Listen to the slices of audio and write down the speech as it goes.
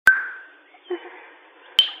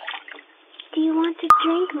Do you want to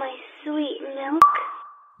drink my sweet milk?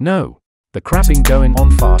 No. The crap's been going on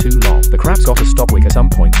far too long. The crap's gotta stop quick at some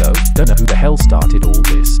point though. Don't know who the hell started all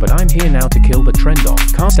this, but I'm here now to kill the trend off.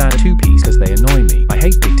 Can't stand two-piece cause they annoy me. I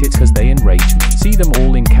hate big tits cause they enrage me. See them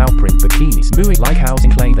all in cow print bikinis, mooing like cows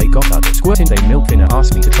and claim they got others. Squirting they milk finna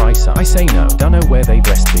ask me to try some. I say no, don't know where they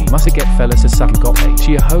breastfeed. Must get fellas to suck and got paid.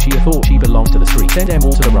 She a hoe, she a thought she belongs to the street. Send them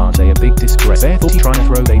all to the ranch, they a big disgrace. They're thought he trying to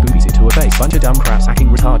throw they boobies into a vase. Bunch of dumb craps acting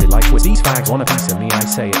retarded like twits. These fags want a piece of me, I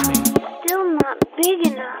say at me. Still not big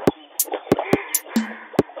enough.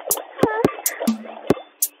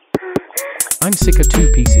 I'm sick of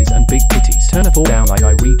two pieces and big titties. Turn her fall down like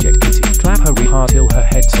I reject kitty. Clap her hard till her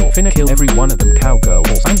head sore. Finna kill every one of them cowgirl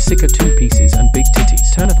horse. I'm sick of two pieces and big titties.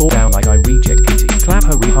 Turn her fall down like I reject kitty. Clap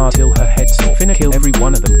her hard till her head sore. Finna kill every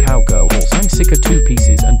one of them cowgirl horse. I'm sick of two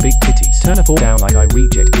pieces and big titties. Turn her fall down like I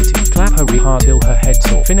reject kitty. Clap her hard till her head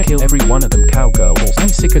sore. Finna kill every one of them cowgirl horse. I'm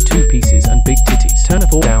sick of two pieces and big titties. Turn her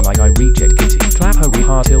fall down like I reject kitty. Clap her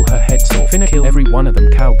hard till her head sore. Finna kill every one of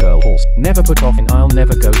them cowgirl horse. Never put off and I'll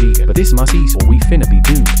never go vegan, but this must ease or we finna be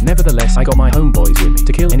doomed. Nevertheless, I got my homeboys with me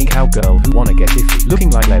to kill any cowgirl who wanna get iffy.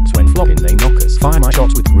 Looking like lebs when flopping they knock us. Fire my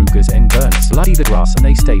shots with Rugers and burners. Bloody the grass and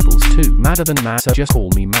they stables too. Madder than mad, so just call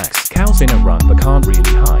me Max. Cows finna run but can't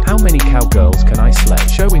really hide. How many cowgirls can I slay?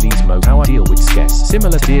 Showing these modes how I deal with scarce.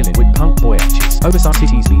 Similar to dealing with punk boy atches. Oversized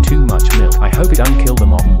titties need too much milk. I hope it done kill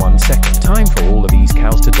them off in 1 second. Time for all of these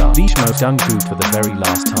cows to die. These schmoes done good for the very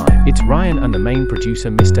last time. It's Ryan and the main producer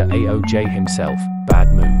Mr. AOJ himself.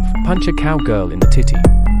 Bad move. Punch a cowgirl in the titty.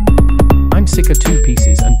 I'm sick of two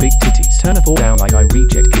pieces and big titties. Turn her fall down like I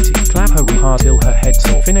reject kitty. Clap her hard till her head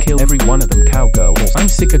sore. Finna kill every one of them cowgirl horse. I'm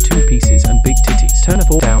sick of two pieces and big titties. Turn her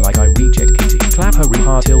fall down like I reject kitty. Clap her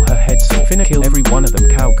hard till her head sore. Finna kill every one of them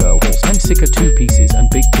cowgirl horse. I'm sick of two pieces and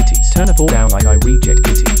big titties. Turn her fall down like I reject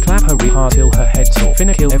kitty. Clap her hard till her head sore.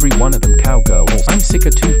 Finna kill every one of them cowgirl horse. I'm sick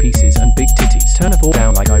of two pieces and big titties. Turn her fall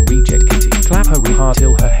down like I reject kitty. Clap her hard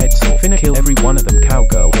till her head sore. Finna kill every one of them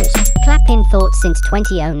cowgirl horse. Clap in thoughts since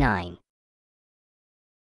 2009.